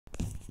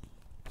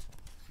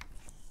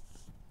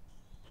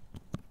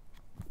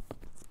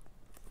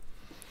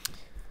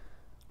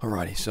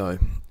Alrighty, so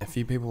a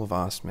few people have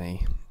asked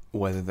me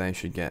whether they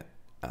should get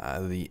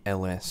the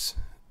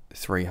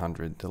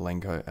LS-300, the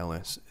Lenco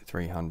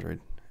LS-300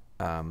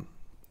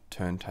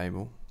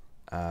 turntable,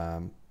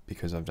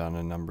 because I've done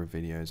a number of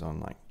videos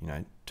on, like,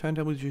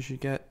 turntables you should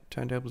get,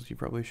 turntables you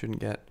probably shouldn't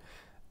get,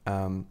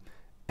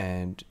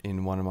 and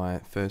in one of my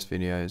first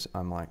videos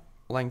I'm like,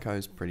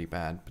 Lenco's pretty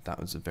bad, but that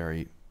was a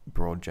very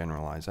broad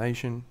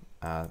generalization.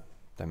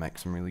 They make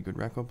some really good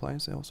record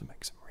players, they also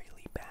make some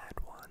really bad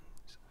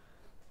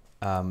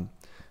ones.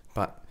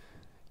 But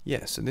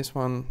yeah, so this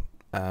one,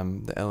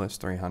 the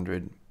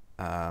LS-300,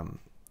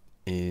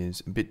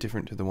 is a bit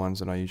different to the ones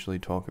that I usually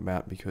talk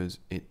about because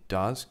it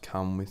does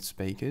come with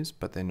speakers,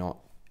 but they're not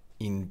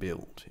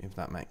inbuilt, if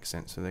that makes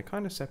sense. So they're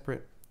kind of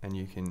separate, and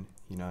you can,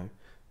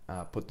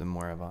 put them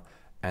wherever,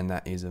 and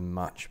that is a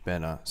much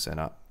better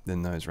setup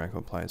than those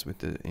record players with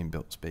the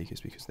inbuilt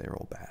speakers because they're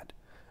all bad,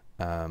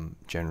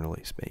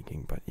 generally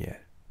speaking. But yeah,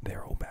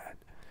 they're all bad.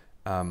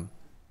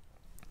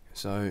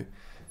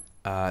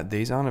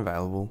 These aren't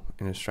available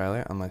in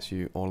Australia unless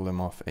you order them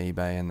off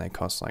eBay, and they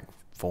cost like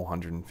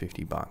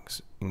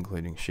 $450,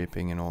 including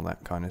shipping and all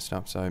that kind of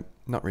stuff. So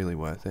not really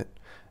worth it.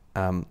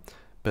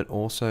 But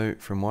also,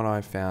 from what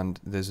I've found,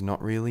 there's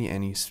not really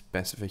any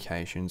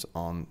specifications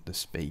on the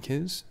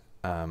speakers.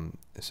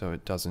 So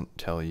it doesn't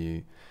tell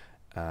you,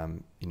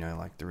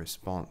 like the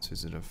response.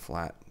 Is it a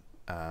flat,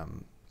 I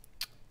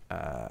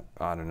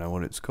don't know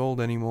what it's called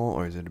anymore,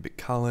 or is it a bit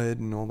colored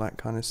and all that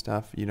kind of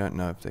stuff? You don't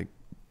know if they're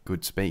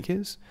good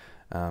speakers.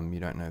 You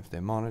don't know if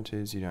they're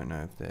monitors. You don't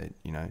know if they're,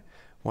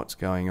 what's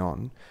going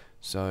on.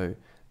 So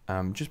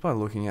just by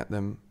looking at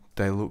them,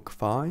 they look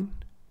fine.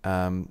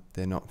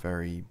 They're not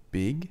very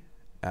big,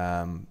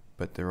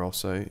 but they're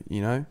also,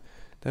 they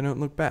don't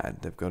look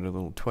bad. They've got a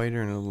little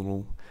tweeter and a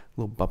little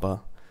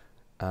bubba,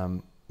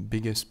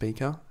 bigger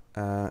speaker.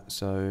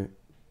 So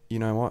you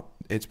know what?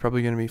 It's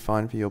probably going to be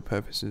fine for your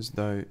purposes,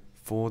 though.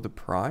 For the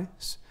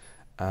price,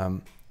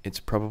 it's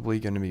probably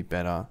going to be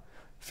better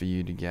for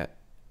you to get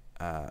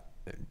a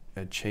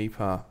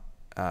cheaper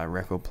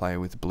record player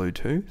with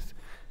Bluetooth,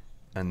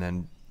 and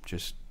then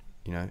just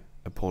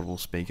a portable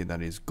speaker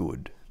that is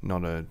good,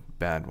 not a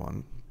bad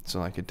one. So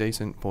like a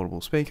decent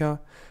portable speaker,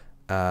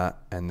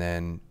 and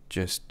then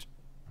just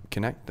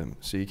connect them.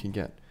 So you can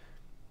get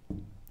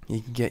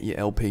your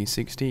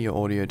LP60, your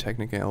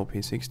Audio-Technica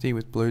LP60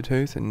 with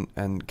Bluetooth,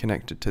 and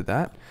connect it to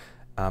that.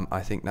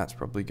 I think that's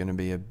probably going to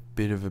be a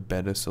bit of a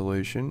better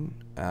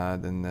solution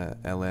than the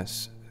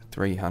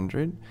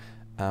LS-300.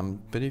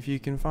 But if you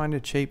can find a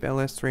cheap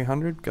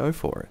LS-300, go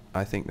for it.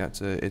 I think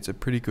it's a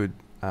pretty good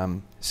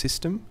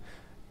system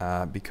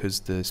because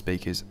the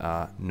speakers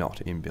are not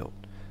inbuilt.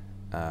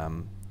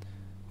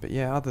 But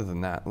yeah, other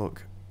than that,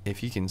 look,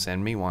 if you can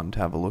send me one to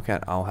have a look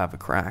at, I'll have a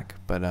crack.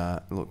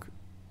 But look,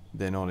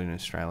 they're not in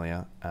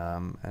Australia,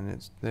 and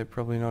they're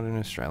probably not in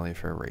Australia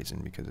for a reason,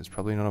 because there's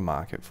probably not a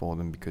market for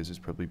them, because there's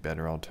probably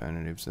better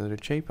alternatives that are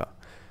cheaper.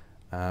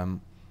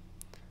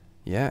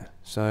 Yeah,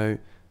 so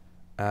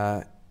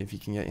if you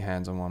can get your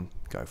hands on one,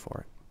 go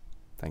for it.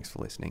 Thanks for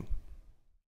listening.